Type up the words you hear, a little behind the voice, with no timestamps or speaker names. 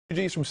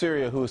Refugees from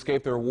Syria who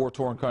escaped their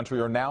war-torn country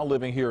are now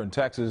living here in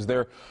Texas.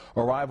 Their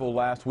arrival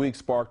last week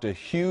sparked a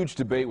huge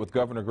debate with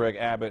Governor Greg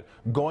Abbott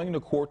going to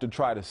court to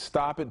try to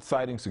stop it,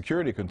 citing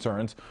security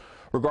concerns.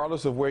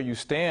 Regardless of where you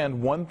stand,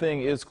 one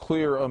thing is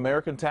clear: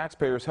 American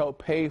taxpayers help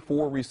pay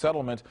for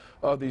resettlement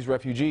of these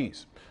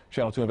refugees.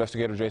 Channel 2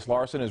 investigator Jace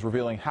Larson is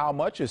revealing how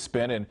much is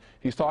spent, and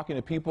he's talking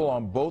to people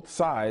on both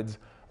sides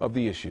of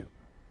the issue.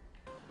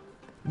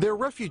 They're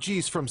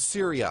refugees from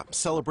Syria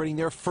celebrating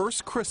their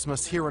first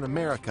Christmas here in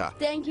America.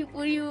 Thank you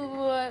for you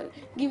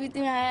give it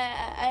to me.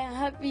 I am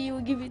happy you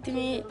give it to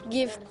me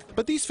gift.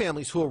 But these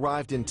families who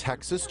arrived in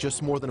Texas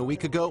just more than a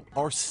week ago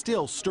are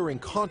still stirring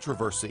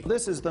controversy.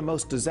 This is the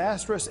most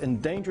disastrous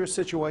and dangerous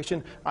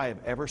situation I have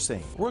ever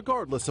seen.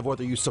 Regardless of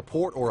whether you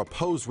support or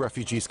oppose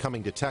refugees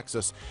coming to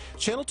Texas,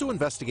 Channel 2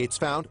 Investigates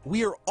found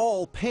we are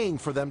all paying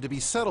for them to be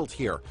settled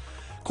here.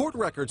 Court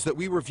records that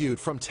we reviewed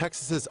from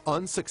Texas's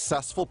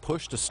unsuccessful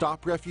push to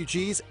stop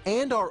refugees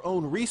and our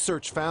own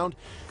research found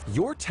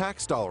your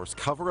tax dollars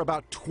cover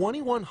about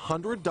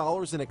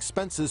 $2,100 in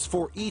expenses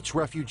for each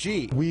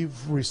refugee. We've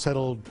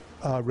resettled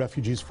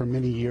refugees for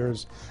many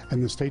years,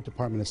 and the State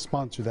Department has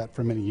sponsored that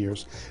for many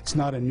years. It's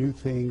not a new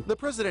thing. The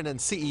president and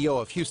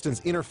CEO of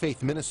Houston's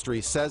Interfaith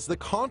Ministry says the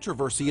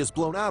controversy is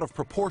blown out of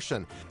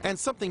proportion, and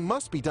something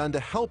must be done to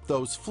help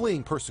those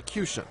fleeing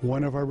persecution.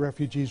 One of our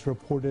refugees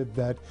reported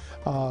that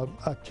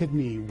a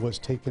kidney was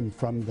taken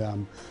from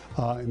them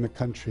in the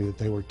country.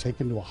 They were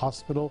taken to a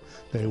hospital,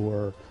 they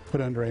were put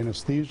under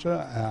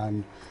anesthesia,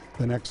 and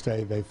the next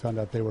day they found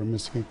out they were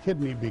missing a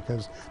kidney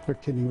because their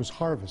kidney was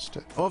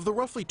harvested. Of the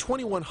roughly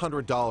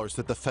 $2,100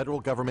 that the federal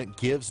government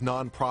gives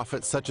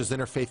nonprofits such as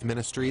Interfaith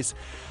Ministries,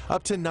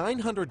 up to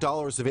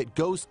 $900 of it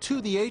goes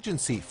to the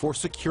agency for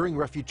securing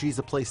refugees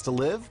a place to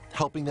live,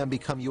 helping them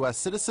become U.S.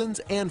 citizens,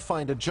 and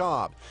find a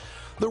job.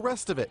 The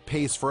rest of it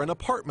pays for an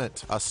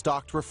apartment, a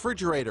stocked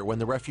refrigerator when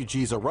the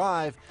refugees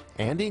arrive,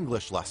 and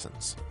English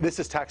lessons. This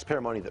is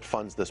taxpayer money that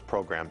funds this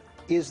program.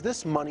 Is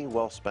this money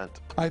well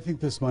spent? I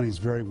think this money is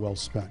very well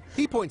spent.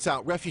 He points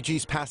out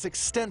refugees pass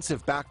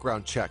extensive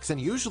background checks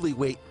and usually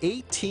wait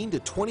 18 to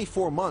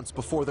 24 months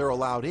before they're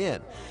allowed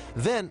in.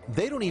 Then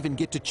they don't even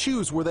get to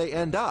choose where they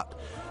end up.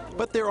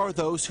 But there are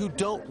those who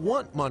don't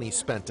want money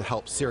spent to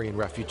help Syrian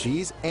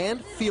refugees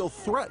and feel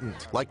threatened,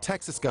 like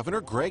Texas Governor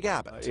Greg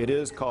Abbott. It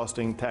is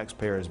costing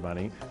taxpayers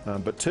money,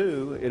 but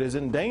two, it is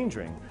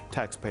endangering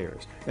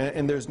taxpayers.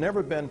 And there's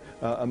never been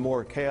a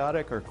more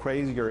chaotic or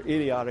crazy or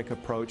idiotic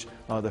approach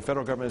the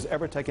federal government has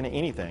ever taken to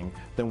anything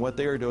than what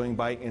they are doing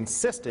by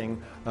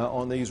insisting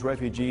on these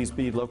refugees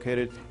be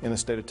located in the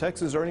state of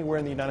Texas or anywhere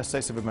in the United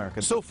States of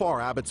America. So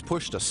far, Abbott's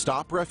push to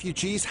stop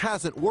refugees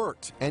hasn't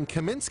worked, and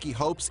Kaminsky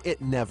hopes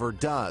it never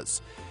does.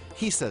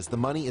 He says the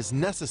money is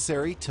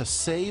necessary to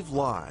save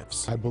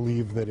lives. I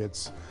believe that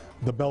it's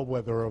the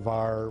bellwether of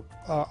our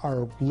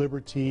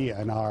liberty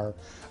and our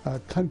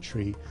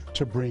country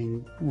to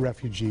bring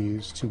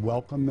refugees, to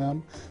welcome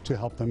them, to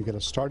help them get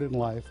a start in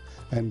life,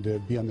 and to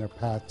be on their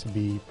path to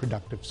be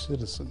productive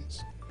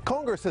citizens.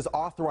 Congress has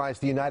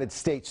authorized the United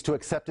States to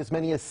accept as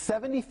many as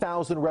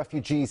 70,000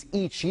 refugees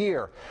each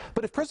year.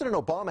 But if President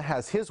Obama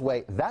has his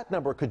way, that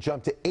number could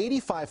jump to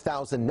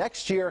 85,000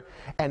 next year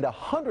and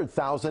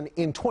 100,000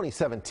 in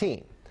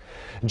 2017.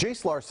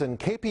 Jace Larson,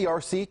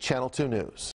 KPRC, Channel 2 News.